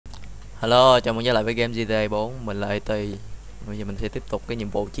Hello, chào mừng trở lại với game GTA 4. Mình là AT. Bây giờ mình sẽ tiếp tục cái nhiệm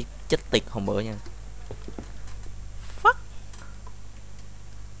vụ chết tiệt hôm bữa nha. Fuck.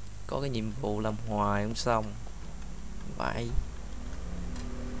 Có cái nhiệm vụ làm hoài không xong. Vãi.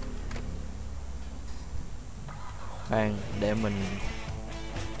 Khoan, để mình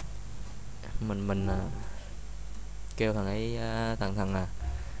kêu thằng ấy thằng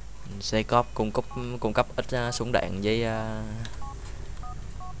xe cóp cung cấp ít súng đạn với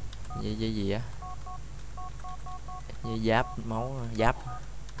gì á, với giáp máu giáp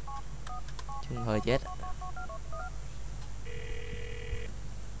chứ hơi chết.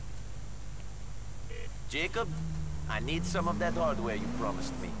 Jacob, I need some of that hardware you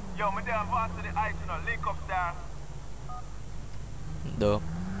promised me. Yo, mình đang vào to the ice and link up there. Được.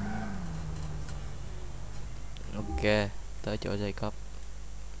 Ok, tới chỗ dây cóp.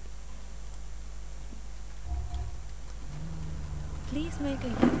 Please make a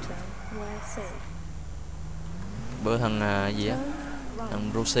U-turn where safe. Bữa thằng gì á, Turn right.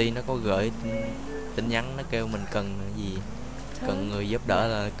 thằng Rosie nó có gửi tin nhắn, nó kêu mình cần gì, cần người giúp đỡ,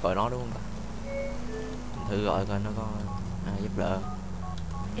 là gọi nó đúng không ta? Mình thử gọi coi nó có ai giúp đỡ.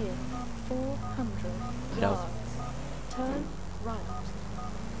 In 400 Đâu? yards. Turn right.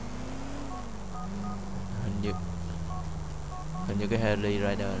 Hình như cái Harry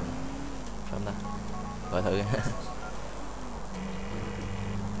Rider này. Phải không ta? Gọi thử.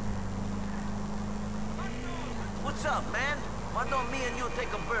 What's up, man? Why don't me and you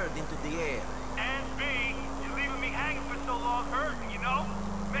take a bird into the air? And B, you're leaving me hanging for so long hurting, you know?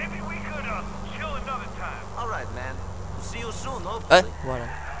 Maybe we could chill another time. All right, man. We'll see you soon, Ê, hopefully. qua đây.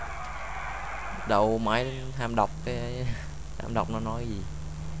 Đầu máy ham đọc cái ham đọc nó nói gì?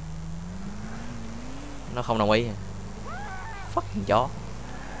 Nó không đồng ý à? Fucking chó.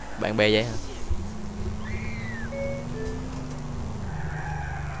 Bạn bè vậy hả?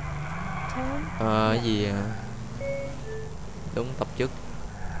 Cái gì đúng tập trước.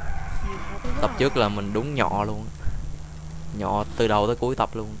 Tập trước là mình đúng nhọ luôn, nhọ từ đầu tới cuối tập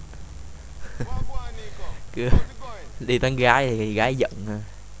luôn. Cứ đi tán gái thì gái giận,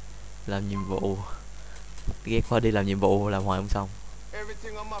 làm nhiệm vụ ghét qua đi làm nhiệm vụ làm hoài không xong.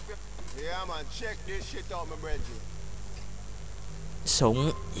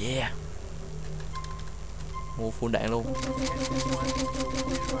 Súng, yeah, mua full đạn luôn.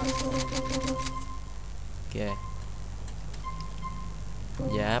 Ok,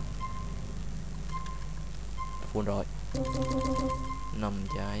 giáp full rồi, 5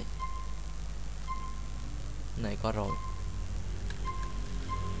 trái này có rồi.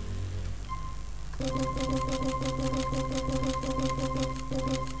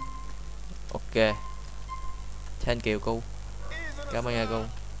 Ok, thank you cô, cảm ơn cô.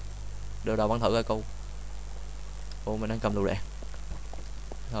 Đưa đầu bắn thử coi cô. Ô, mình đang cầm lựu đạn.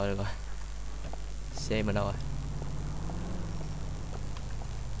 Thôi được rồi, xe mình đâu rồi?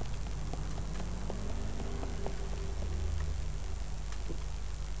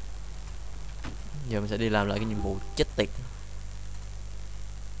 Giờ mình sẽ đi làm lại cái nhiệm vụ chết tiệt.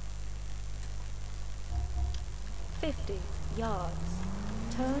 50 yards.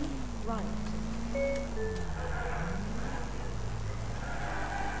 Turn right.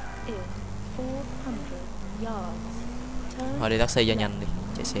 In 400 yards. Turn. Thôi đi taxi cho nhanh đi,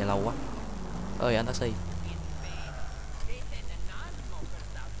 chạy xe lâu quá. Ơi anh taxi.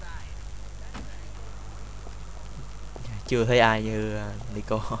 Chưa thấy ai như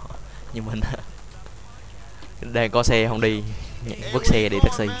Nico như mình. Đang có xe không đi, vứt xe đi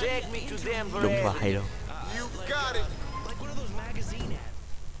taxi. Đúng vậy luôn.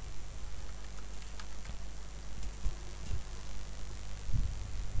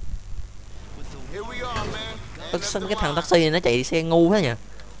 Sao cái thằng taxi này nó chạy xe ngu thế nhỉ?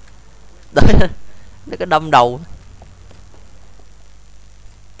 Đấy, nó có đâm đầu.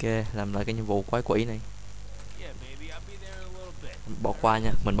 Ok, làm lại cái nhiệm vụ quái quỷ này. Bỏ qua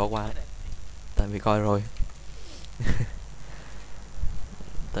nha, mình bỏ qua đấy, tại vì coi rồi.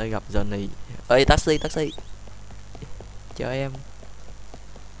 Tới gặp Johnny. Ơi taxi, chờ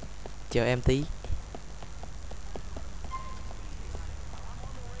em tí.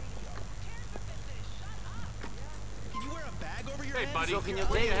 Hey, buddy, where you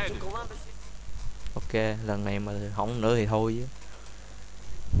headed? Ok, lần này mà hỏng nữa thì thôi chứ.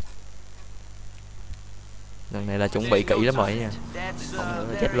 Lần này là chuẩn bị kỹ lắm rồi nha, không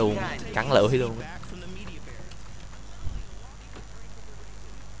nữa là chết luôn, cắn lưỡi luôn.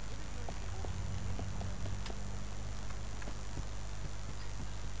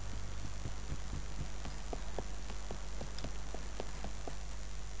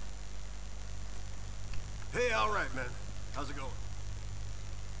 Hey, all right, man. How's it going?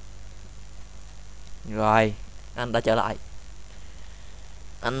 Rồi, anh đã trở lại.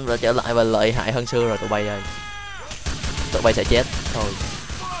 Anh đã trở lại và lợi hại hơn xưa rồi tụi bay ơi. Tụi bay sẽ chết thôi.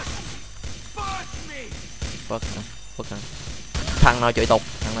 Phất hả? Thằng nào chửi tục,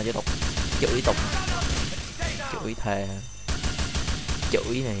 chửi tục, chửi thề,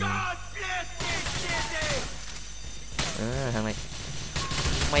 chửi này. Thằng này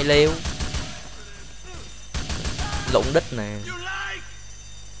mày liêu, lụng đích nè.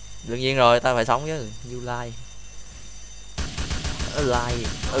 Đương nhiên rồi, ta phải sống chứ. You lie.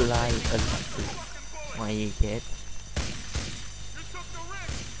 Mày chết.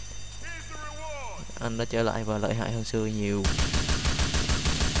 Anh đã trở lại và lợi hại hơn xưa nhiều.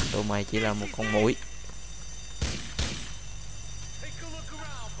 Tụi mày chỉ là một con muỗi.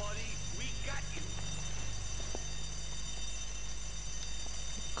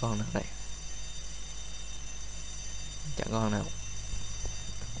 Con nào đây? Chẳng có con nào.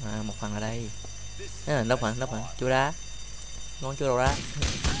 Một phần ở đây. Đó là nóc hả? Chui ra. Ngon chui đầu ra.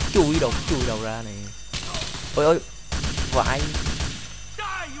 Chui đầu ra này. Ôi vãi.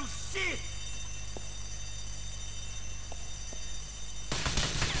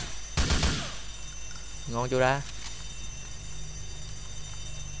 Ngon chui ra.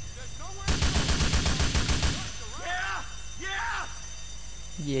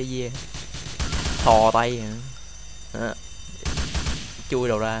 Yeah. Thò tay hả? Chui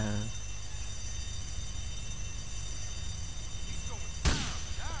đầu ra hả?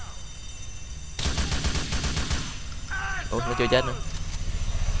 Ủa nó chưa chết nữa.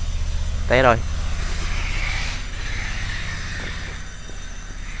 Té rồi.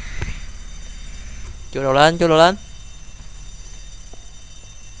 Chui đầu lên.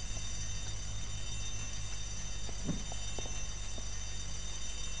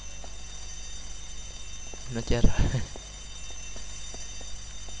 Nó chết rồi.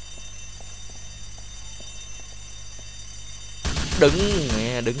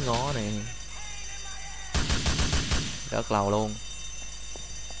 Đứng ngó nè. Rất lâu luôn.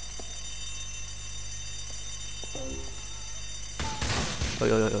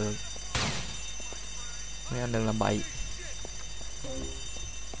 Ôi. Mấy anh đừng làm bậy.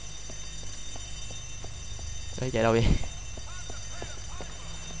 Đấy, chạy đâu vậy?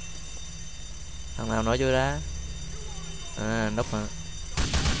 Thằng nào nói chưa ra? Núp hả?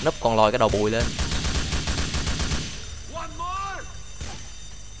 Núp còn lòi cái đầu bùi lên.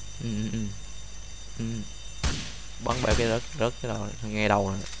 Bắn bể cái rớt cái đầu ngay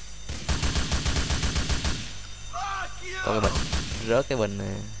đầu nè. Có cái bình, rớt cái bình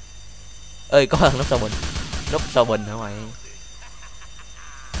nè. Ơi có thằng núp sau bình hả mày?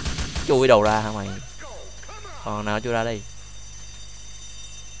 Chui đầu ra hả mày? Còn nào chui ra đi.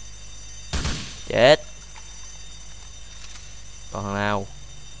 Chết. Còn thằng nào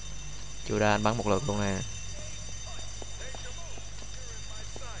chui ra anh bắn một lượt luôn nè.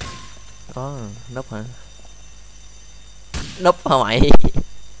 Có núp hả? Núp hả mày?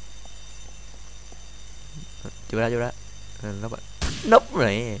 Chui ra. Núp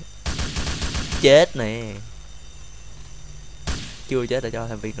này. Chết nè. Chưa chết để cho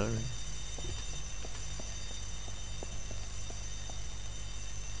thêm việc nữa này.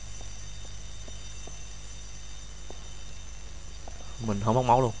 Mình không mất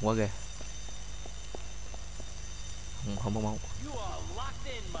máu luôn, quá ghê. Không mất máu.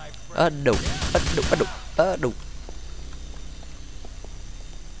 Đục.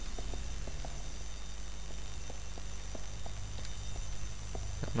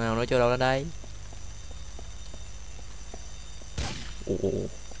 Nào nói cho đâu lên đây.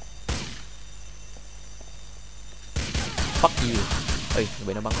 Fuck you. Ê,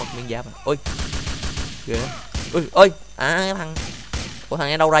 bị nó bắn mất miếng giáp à. Ôi ghê. Ôi cái thằng. Ủa thằng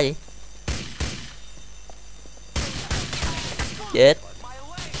ấy đâu ra vậy? Chết.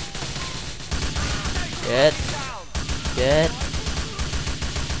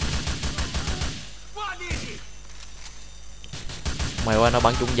 Mày qua nó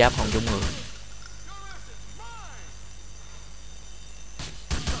bắn trúng giáp không trúng người.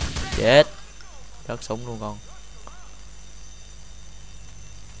 Chết. Rớt súng luôn con.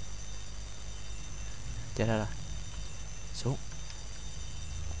 Chết ra rồi. Xuống.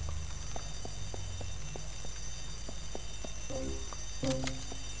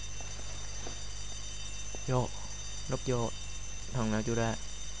 Vô. Núp vô. Thằng nào chưa ra.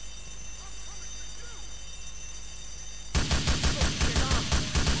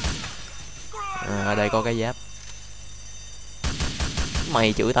 Ở đây có cái giáp.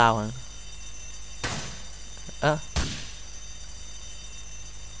 Mày chửi tao hả?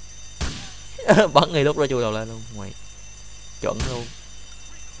 Bắn ngay lúc đó chui đầu lên luôn mày. Chuẩn luôn.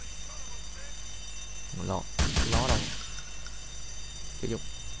 Ló đâu sử dụng.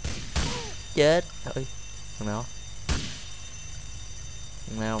 Chết ơi, thằng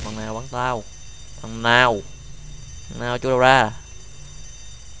nào bắn tao, thằng nào chui đâu ra.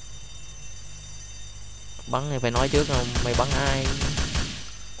 Bắn thì phải nói trước không, mày bắn ai?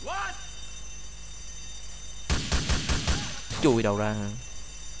 Chui đầu ra hả?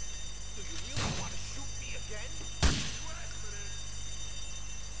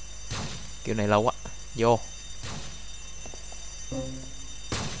 Kiểu này lâu quá. Vô.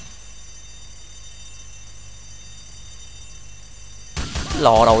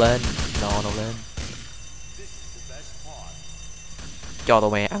 Lò đầu lên. Cho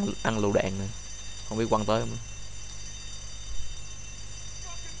tụi mày ăn lựu đạn nè. Không biết quăng tới không.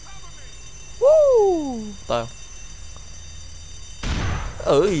 Tới không?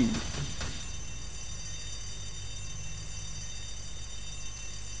 Ơi.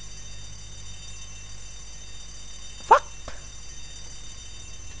 Fuck.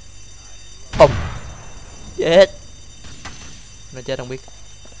 Bùng. Chết. Nó chết không biết.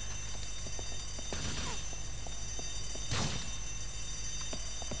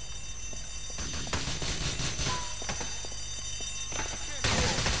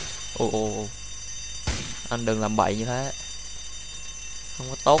 Ồ. Anh đừng làm bậy như thế. Không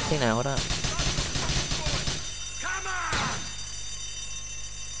có tốt thế nào hết á.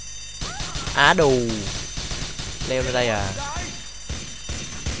 Á đù. Leo lên đây à.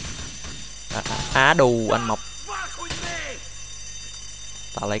 Á đù anh Mộc.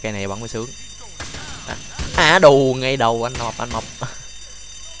 Tao lấy cây này bắn mới sướng. Á đù ngay đầu anh Mộc.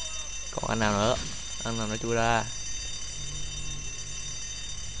 Còn anh nào nữa? Anh nào nó chui ra.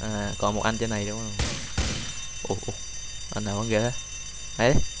 À, còn một anh trên này đúng không? Ủa, anh nào bắn ghê thế?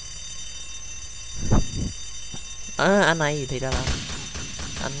 Đấy. À, anh này thì ra là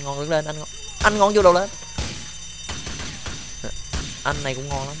anh ngon, đứng lên, anh ngon vô đầu lên. Anh này cũng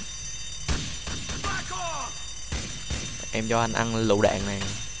ngon lắm. Em cho anh ăn lựu đạn này.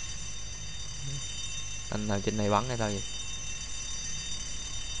 Anh nào trên này bắn hay sao vậy?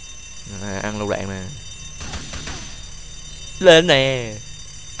 À, ăn lựu đạn nè. Lên nè.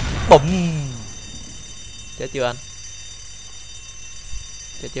 Bùm. Chết chưa anh?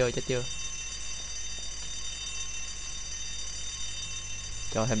 Chết chưa?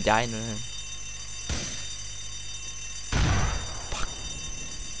 Cho thêm trái nữa.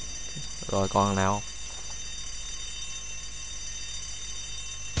 Rồi còn thằng nào không?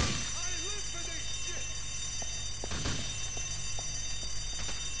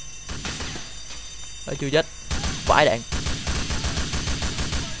 Chưa chết. Vãi đạn.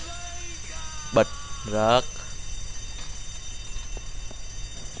 Bịch. Rớt.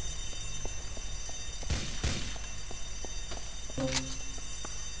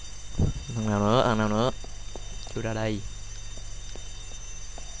 Thằng nào nữa. Chui ra đây.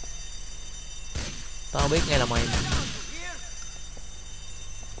 Tao biết ngay là mày.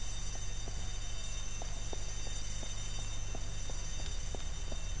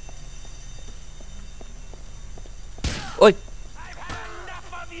 Ôi.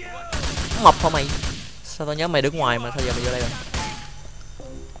 Mập hả mày? Sao tao nhớ mày đứng ngoài mà sao giờ mày vô đây rồi?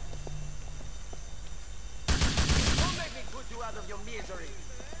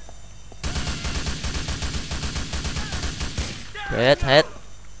 Hết.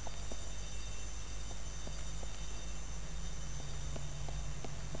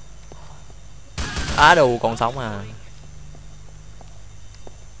 Á đù còn sống à.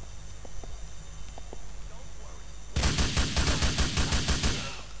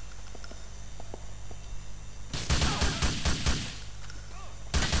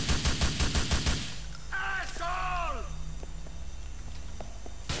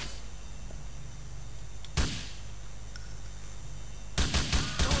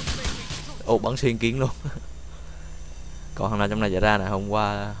 Ồ, bắn xuyên kiến luôn. Còn thằng nào trong này chạy ra nè.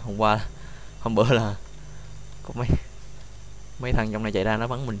 Hôm bữa là có mấy thằng trong này chạy ra nó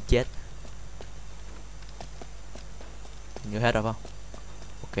bắn mình chết. Như hết rồi không?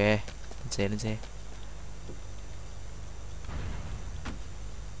 Ok, lên xe.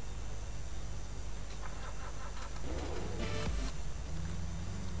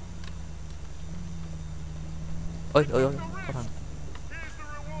 Ôi, có thằng.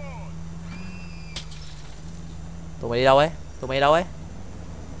 Tụi mày đi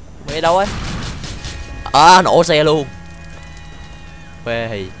đâu ấy? À, nổ xe luôn. Phê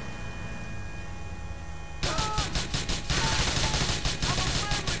hì.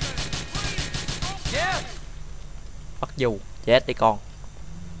 Bắt dù. Chết đi con.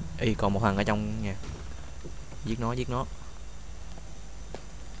 Ý, còn một thằng ở trong nhà. Giết nó.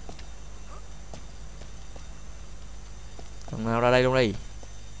 Thằng nào ra đây luôn đi.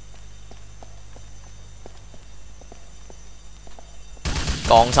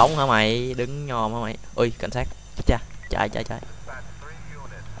 Còn sống hả mày? Đứng nhòm hả mày? Ui, cảnh sát. Chết cha. Chạy.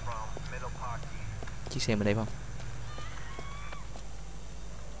 Chiếc xe bên đây không?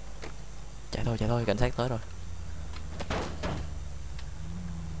 Chạy thôi, cảnh sát tới rồi.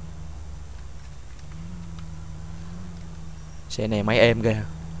 Xe này máy êm kìa.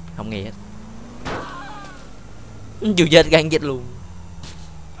 Không nghe hết. Chưa chết gan chết luôn.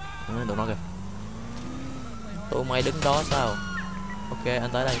 Tụi nó kìa. Tụi mày đứng đó sao? Ok, anh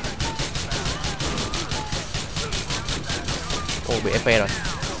tới đây. Ồ, bị FP rồi.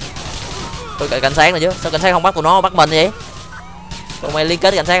 Tôi cả cảnh sát này chứ. Sao cảnh sát không bắt tụi nó, bắt mình vậy? Tụi mày liên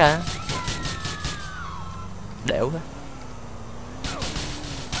kết cảnh sát hả? Đểu quá.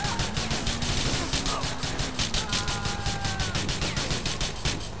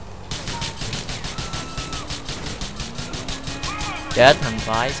 Chết thằng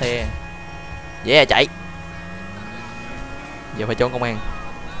lái xe. Yeah, chạy. Giờ phải trốn công an.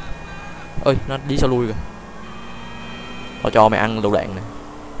 Ơi, nó đi sao lui rồi. Tao cho mày ăn lựu đạn nè.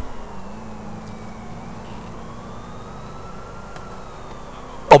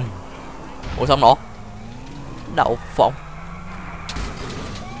 Bùm. Ủa sao nổ? Đậu phộng.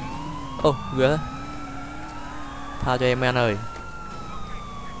 Ô, ghê. Tha cho em anh ơi.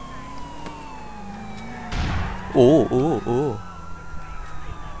 Ủa.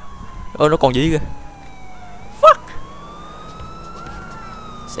 Ơ, nó còn gì kìa. Fuck.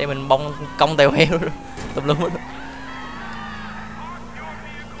 Xe mình bong cong tèo heo tùm lum hết.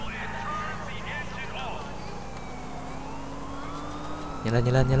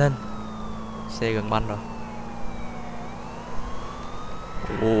 Nhanh lên. Xe gần banh rồi.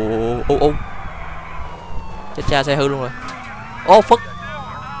 Ô. Chết cha, xe hư luôn rồi. Ô, Phất.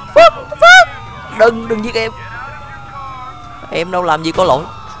 Đừng giết em. Em đâu làm gì có lỗi.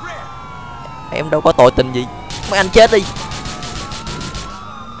 Em đâu có tội tình gì. Mấy anh chết đi.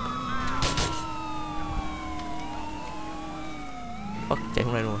 Phất, chạy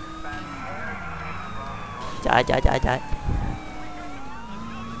xuống đây luôn rồi. Chạy.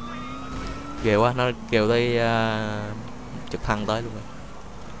 Ghê quá, nó kêu tới trực thăng tới luôn rồi.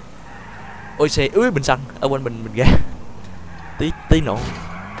 Ôi xe, bình xăng ở bên mình ra. Tí nổ.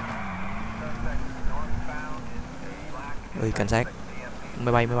 Ui, cảnh sát.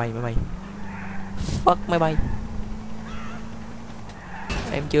 Máy bay. Fuck, máy bay.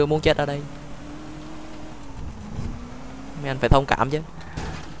 Em chưa muốn chết ở đây. Mấy anh phải thông cảm chứ.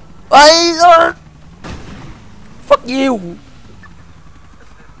 Ây, fuck you.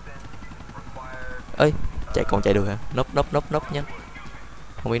 Ơi, còn chạy được hả? Núp nhanh.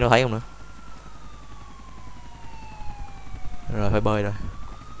 Không biết nó thấy không nữa. Rồi, phải bơi rồi.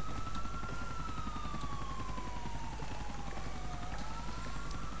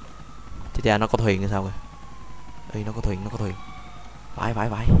 Chết cha, nó có thuyền hay sao kìa. Ê, nó có thuyền. Phải.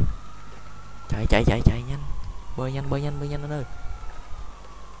 Chạy nhanh. Bơi nhanh anh ơi.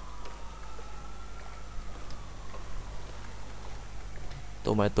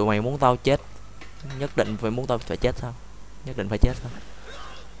 Tụi mày muốn tao chết. Nhất định phải muốn tao phải chết sao? Nhất định phải chết sao?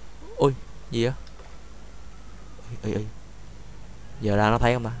 Ui, gì á? Ê. Giờ ra nó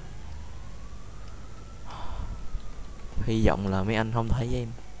thấy không ta? Hy vọng là mấy anh không thấy với em.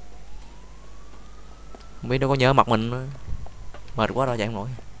 Không biết nó có nhớ mặt mình nữa. Mệt quá rồi, chạy không nổi.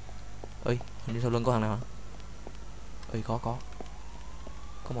 Ơi, hình như sau lưng có thằng nào hả? Ơi, có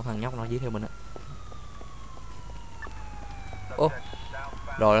một thằng nhóc nó dí theo mình á. Ô,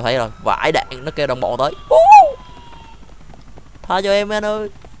 rồi nó thấy rồi. Vãi đạn, nó kêu đồng bọn tới. Tha cho em anh ơi.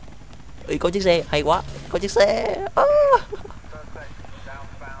 Ơi, có chiếc xe, hay quá. Có chiếc xe.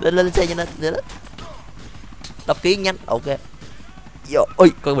 Lên xe nhanh lên. Đập kiến nhanh, ok. Vô,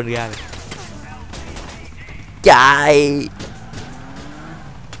 ôi, có bình ga kìa. Chạy.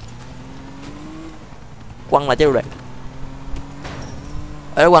 Quăng lại chứ đâu đây.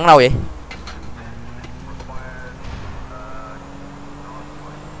 Ê, quăng đâu vậy?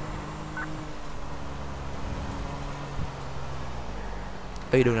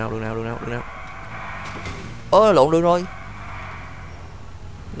 Ê, đường nào. Ơ, lộn đường rồi.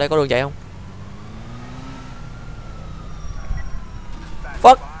 Đây có đường chạy không?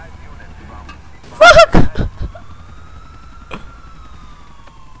 Fuck.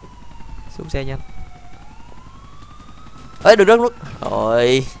 Xuống xe nhanh. Ê, đừng rớt luôn.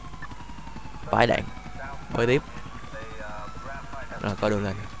 Rồi. Vãi đạn. Bơi tiếp. Rồi, có đường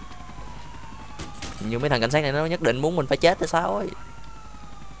lên. Nhưng mấy thằng cảnh sát này nó nhất định muốn mình phải chết hay sao ấy.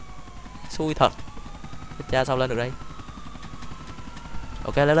 Xui thật. Cha, sao lên được đây?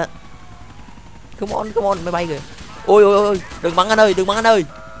 Ok, lên. Come on, máy bay kìa. Ôi ôi ôi, đừng bắn anh ơi, đừng bắn anh ơi.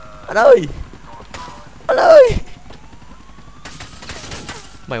 Anh ơi. Anh ơi.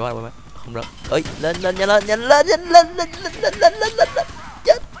 Mày quá mày. Không được. Ơi, lên lên nhanh lên, nhanh lên, nhanh lên, lên lên lên lên lên lên lên.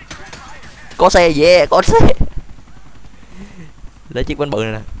 Chết. Có xe yeah, có xe. Lấy chiếc bánh bự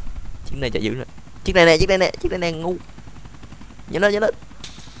này nè. Chiếc này chạy dữ nè. Chiếc này nè, chiếc này nè, chiếc này nè ngu. Nhanh lên, nhanh lên.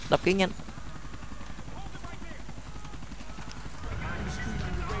 Đập kiến nhanh.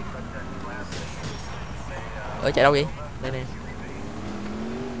 Ơi chạy đâu vậy? Đây nè.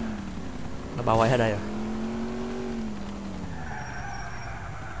 Nó bao quanh hết đây rồi.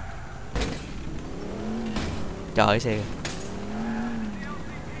 Trời ơi xe kìa.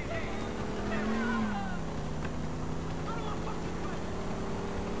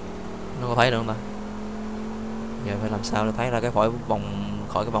 Nó có thấy được không ta? Giờ phải làm sao để thấy ra cái khỏi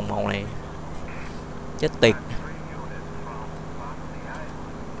cái vòng màu này. Chết tiệt.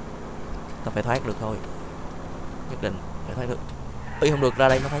 Ta phải thoát được thôi. Nhất định phải thoát được. Ý không được, ra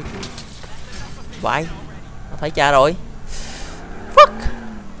đây nó thấy. Vãi. Nó thấy cha rồi. Fuck.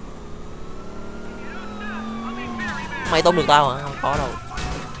 Mày tóm được tao hả? Không có đâu.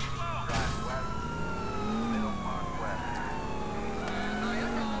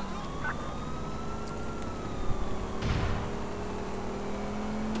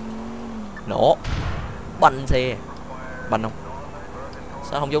 Nổ. Banh xe. Banh không?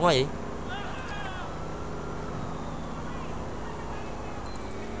 Sao không giống nó vậy?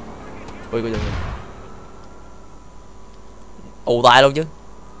 Ui coi chừng. Ù tai luôn chứ.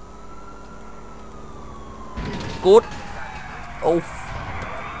 Cút.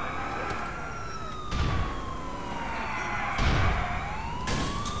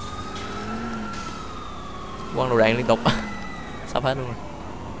 Quăng đồ đạn liên tục. Sắp hết luôn rồi.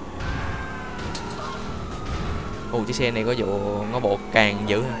 Chiếc xe này có vụ ngó bộ càng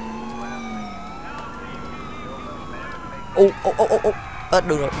dữ ha.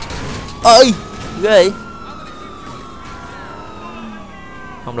 Được rồi. Ơi ghê vậy.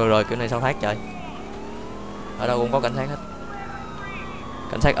 Không được rồi, kiểu này sao thoát trời. Ở đâu cũng có cảnh sát hết.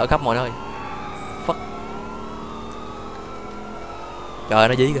 Cảnh sát ở khắp mọi nơi. Fuck. Trời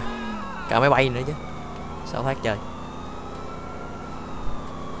nó dí kìa. Cả máy bay nữa chứ. Sao thoát trời.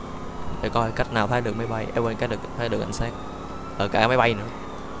 Để coi cách nào thoát được máy bay. Quên, cách được thoát được cảnh sát. Cả máy bay nữa.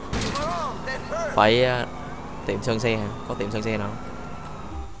 Phải tiệm sơn xe hả? Có tiệm sơn xe nào?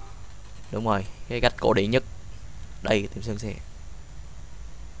 Đúng rồi, cái cách cổ điển nhất. Đây tiệm sơn xe.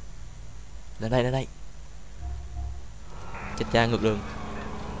 Lên đây, lên đây. Chết cha, ngược đường.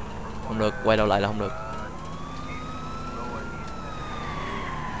 Không được, quay đầu lại là không được.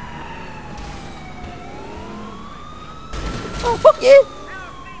 Fuck gì?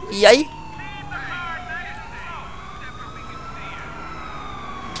 Gì vậy?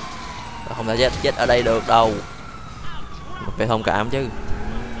 Không thể chết ở đây được đâu. Phải thông cảm chứ.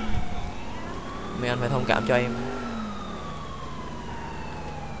 Mấy anh phải thông cảm cho em.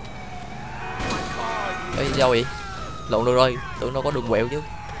 Ê sao vậy? Lộn được rồi, tưởng nó có đường quẹo chứ.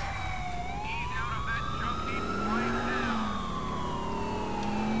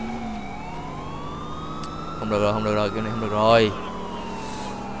 Không được rồi, không được rồi, cái này không được rồi.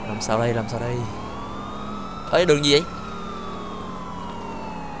 Làm sao đây, làm sao đây? Ê đường gì vậy?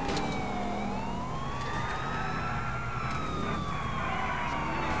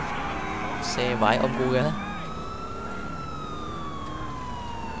 Xe vải ôm cua kìa.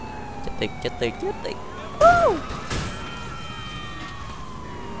 Chết tiệt, chết tiệt, chết tiệt.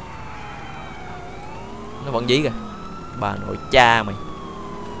 Nó vẫn dí kìa. Bà nội cha mày.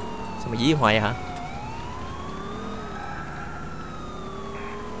 Sao mày dí hoài hả?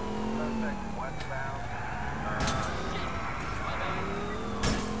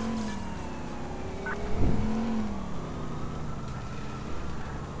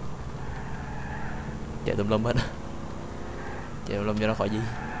 Chạy tùm lum hết. Chạy tùm lum cho nó khỏi gì.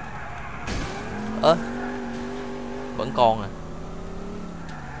 Vẫn còn à.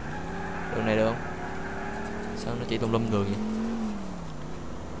 Đường này được không? Sao nó chạy tùm lum đường vậy?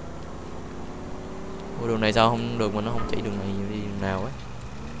 Đường này sao không được mà nó không chạy đường này đi đường nào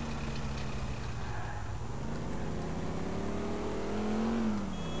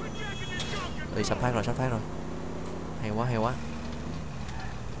ấy. Sắp phát rồi, sắp phát rồi. Hay quá, hay quá.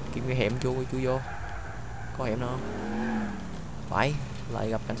 Kiếm cái hẻm chú vô. Có hẻm nào không? Phải, lại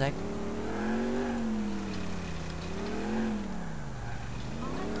gặp cảnh sát.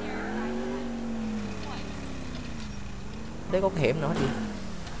 Đấy có cái hẻm nữa gì?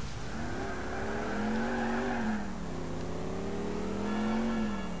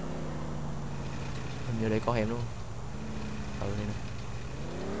 Hình như đây có hẻm đúng không? Đây nè.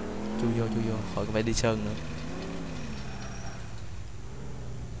 Chui vô, khỏi phải đi sơn nữa.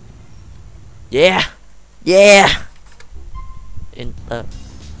 Yeah. Yeah. Enter.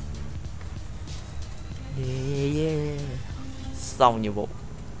 Yeah, yeah. Xong nhiệm vụ.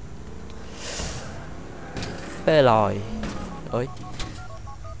 Phê lòi. Ơi.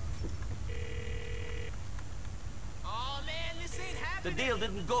 The deal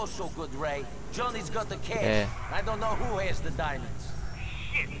didn't go so good, Ray. Johnny's got the cash. Yeah. I don't know who has the diamonds.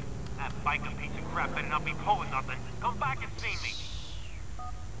 Shit! That biker piece of crap better not be pulling nothing. Come back and see me.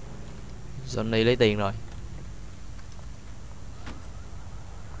 Johnny lấy tiền rồi.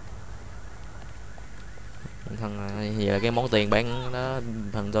 Thằng vậy là cái món tiền bán đó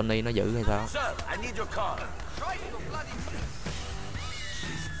thằng Johnny nó giữ hay sao? Sir, I need your car.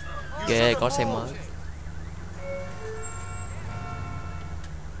 Ok, có xe mới.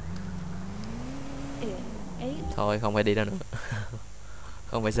 Thôi không phải đi đâu nữa.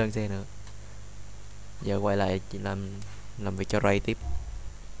 Không phải sơn xe nữa. Giờ quay lại chỉ làm việc cho Ray tiếp.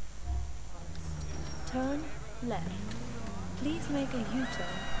 Turn left. Please make a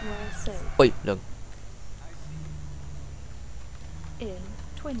U-turn where safe. Ui, đừng. In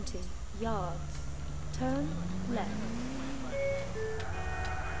 20 yards. Turn left.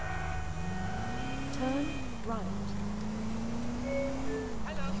 Turn right.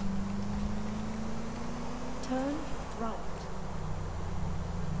 Turn right.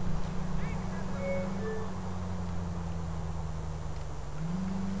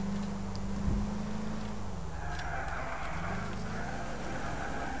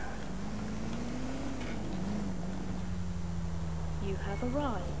 You have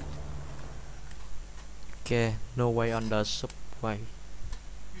arrived. Ok, no way on the subway.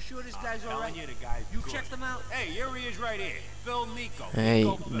 You sure this guy's all right? You the guy's You good. checked him out? Hey, here he is right here. Phil Nico. Hey,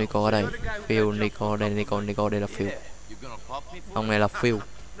 Phil. Nico ở đây. Phil, Nico đây, Nico đây là Phil. Yeah. You gonna pop me for Ông này là Phil.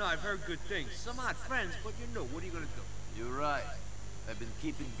 No, I've heard good things. Some odd friends, but you know, what are you gonna do? You're right. I've been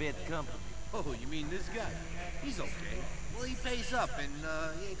keeping bad company. Oh, you mean this guy? He's okay. Well, he pays up, and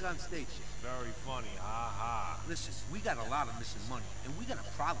he ain't gone state yet. Very funny, ha. Listen, we got a lot of missing money, and we got a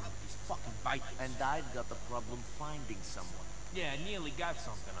problem with these fucking bikers. And I've got the problem finding someone. Yeah, nearly got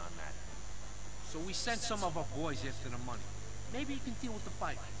something on that. So we sent some of our boys after the money. Maybe you can deal with the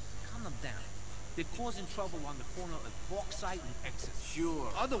bikers. Calm them down. They're causing trouble on the corner of Bauxite and Exit. Sure.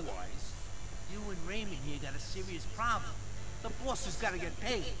 Otherwise, you and Raymond here got a serious problem. The boss has got to get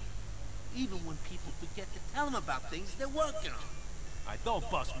paid. Even when people forget to tell them about things they're working on. I don't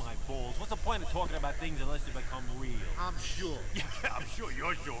bust my balls. What's the point of talking about things unless they become real? I'm sure. Yeah, I'm sure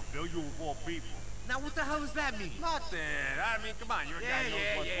you're sure, Phil. You of all people. Now what the hell does that mean? Nothing. I mean, come on. You're a guy who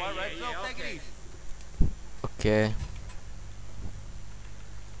knows what's what, right? Phil, take it easy. Ok.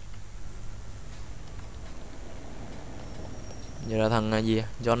 Giờ là thằng gì?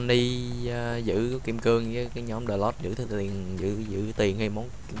 Johnny giữ kim cương với cái nhóm The Lot giữ tiền giữ tiền hay món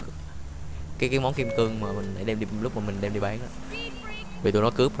kim cương. Cái món kim cương mà mình để đem đi lúc mà mình đem đi bán đó. Vì tụi nó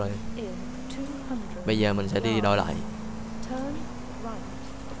cướp rồi. In 200. Bây giờ mình sẽ đi đòi lại. Turn right.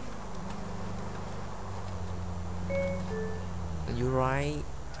 You right.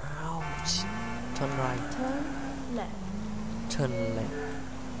 Ouch. Turn right. Turn left. Turn left.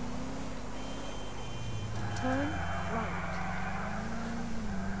 Turn right.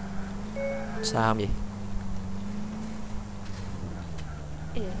 Sao không vậy?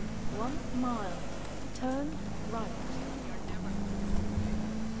 In 1 mile. Turn right.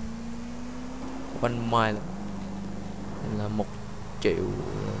 1 mile là 1 triệu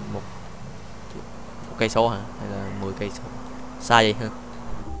một cây số hả? Hay là 10 cây số? Xa vậy hả?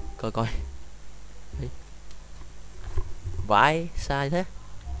 Coi. Vãi, xa thế.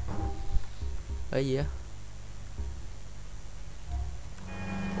 Cái gì á?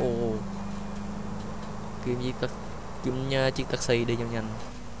 Ồ. Kim chiếc taxi đi cho nhanh.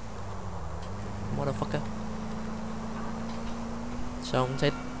 Motherfucker. Sao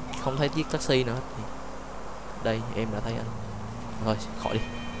không thấy chiếc taxi nữa hết. Đây em đã thấy anh. Thôi khỏi đi.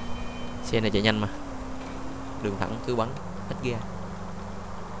 Xe này chạy nhanh mà. Đường thẳng cứ bắn hết ga.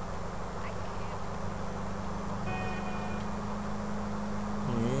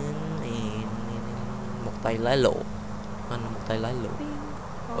 Một tay lái lộ. Anh một tay lái lộ.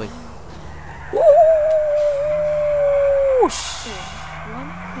 Ôi.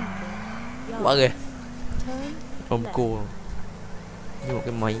 Quá ghê. Ôm cua như một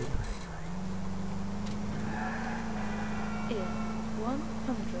cái máy.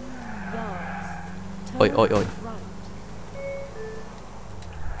 Ôi.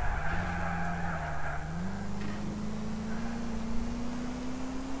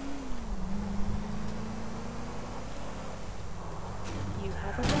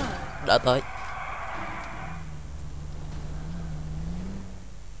 Đã tới.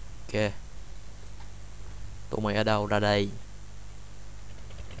 Ok. Tụi mày ở đâu ra đây?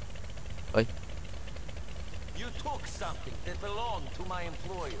 Ơi, You took something that belonged to my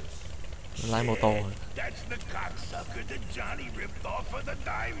employers. lái mô tô. That's the cocksucker that Johnny ripped off for the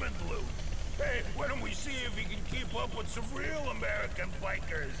diamond loot. Hey, why don't we see if he can keep up with some real American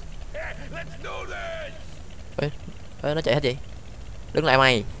bikers? Hey, let's do this! Ê, ê, nó chạy hết gì? Đứng lại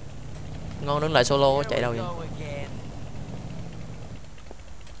mày. Ngon đứng lại solo, chạy đâu vậy? Go again.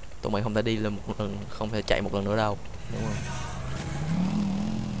 Tụi mày không thể đi lên một lần, không thể chạy một lần nữa đâu, đúng không?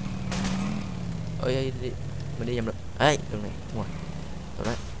 Ơi, đi, mình đi nhầm được. Ê, đường này, đúng rồi. Tụi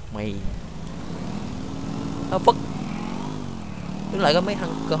nó, mày. Phất. Đứng lại có mấy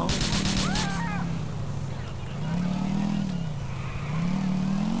thằng con.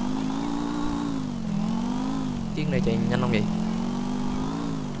 Chiếc này chạy nhanh không vậy?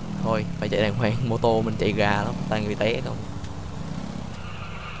 Thôi, phải chạy đàng hoàng, mô tô mình chạy gà lắm, toàn người té không.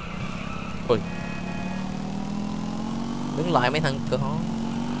 Ui. Đứng lại mấy thằng cơ hó.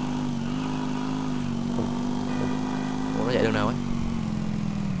 Ủa nó chạy đường nào ấy?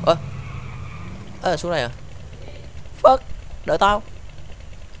 Xuống đây à? Phất, đợi tao.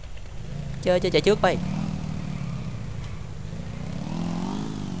 Chơi chạy trước bay.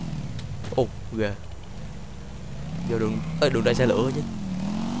 Ồ, ghê. Vô đường, đường đây xe lửa chứ.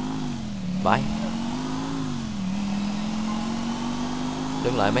 Bye.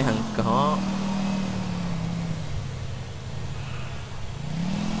 Đứng lại mấy thằng có.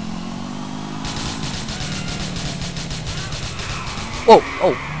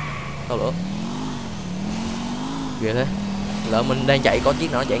 Tao lửa. Ghê thế. Lỡ mình đang chạy có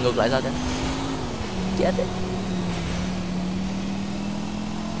chiếc nào nó chạy ngược lại sao chứ? Chết đấy.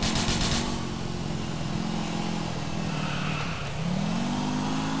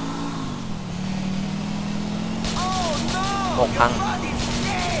 Một thằng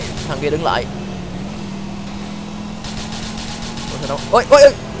kia đứng lại. Ôi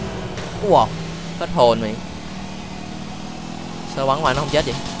wow, hết hồn mày. Sao bắn ngoài nó không chết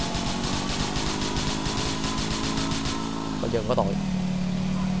vậy? Coi chừng có tội.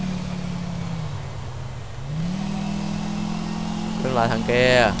 Đứng lại thằng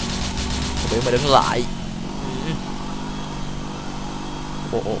kia. Biểu mày đứng lại.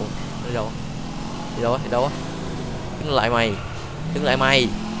 Đi đâu? Đi đâu á? Đứng lại mày.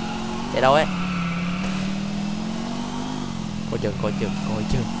 Chạy đâu ấy? Coi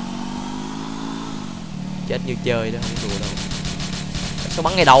chừng. Chết như chơi đó, không đùa đâu. Sao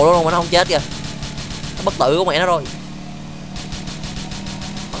bắn ngay đầu đó luôn mà nó không chết kìa. Nó bất tử của mẹ nó rồi.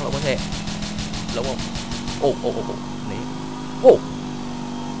 Bắn lộn cái xe. Lộn không? Nè.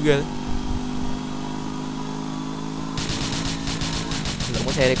 Ghê. Lộn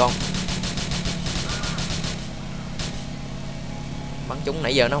cái xe đi con. Bắn chúng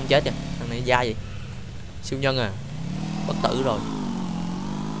nãy giờ nó không chết kìa. Thằng này da gì? Siêu nhân à. Bất tử rồi.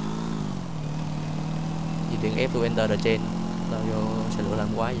 Gì điện ép tôi enter the chain. Tao vô xe lửa làm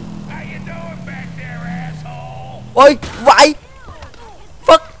quá gì. Ôi vậy.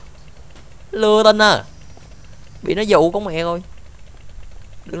 Phất. Lừa tên à. Bị nó dụ con mẹ rồi.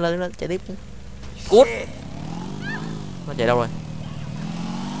 Đứng lên chạy tiếp. Cút. Nó chạy đâu rồi?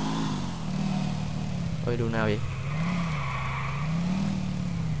 Ôi đường nào vậy?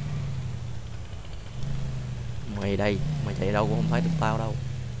 Mày đây, mày chạy đâu cũng không thấy được tao đâu.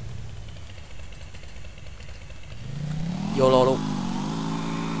 Vô lô luôn.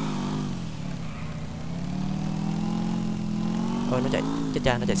 Ôi nó chạy, chết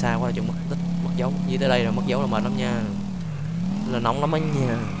cha, nó chạy xa quá là chừng mất dấu. Như tới đây là mất dấu là mệt lắm nha. Là nóng lắm anh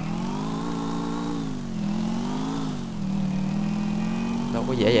nha. Đâu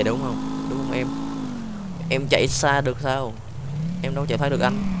có dễ vậy đúng không? Đúng không em? Em chạy xa được sao? Em đâu chạy thấy được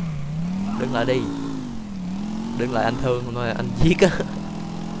anh. Đứng lại đi. Đứng lại anh thương, không nói là anh giết á.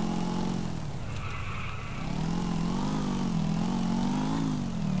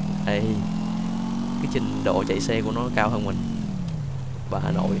 Ê, cái trình độ chạy xe của nó cao hơn mình. Bà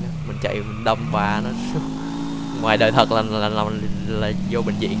Hà Nội đó. Mình chạy mình đâm bà nó. Ngoài đời thật là vô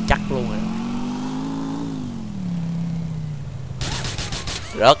bệnh viện chắc luôn rồi.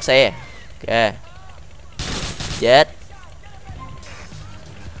 Rớt xe. Ok. Chết.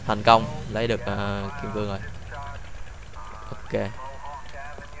 Thành công, lấy được kim cương rồi. Ok.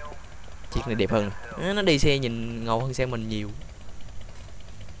 Chiếc này đẹp hơn nè. Nó đi xe nhìn ngầu hơn xe mình nhiều.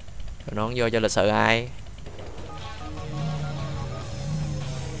 Rồi nó không vô cho lịch sự ai.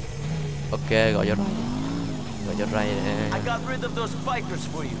 Ok, gọi cho Ray nè. I got rid of those bikers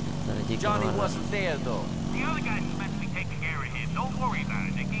for you. Johnny wasn't there though. The other guy's meant to be taking care of him. Don't worry about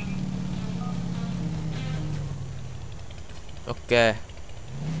it, Nicky. Ok.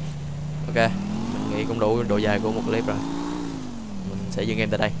 nghĩ cũng đủ độ dài của một clip rồi, mình sẽ dừng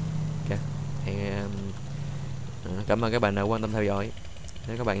game tại đây. Ok, thì cảm ơn các bạn đã quan tâm theo dõi.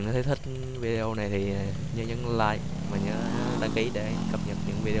 Nếu các bạn thấy thích video này thì nhớ nhấn like và nhớ đăng ký để cập nhật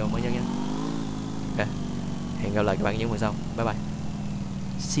những video mới nhất nhé. Ok, hẹn gặp lại các bạn những video sau. Bye bye.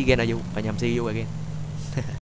 See you again, are you? Và nhầm see you again.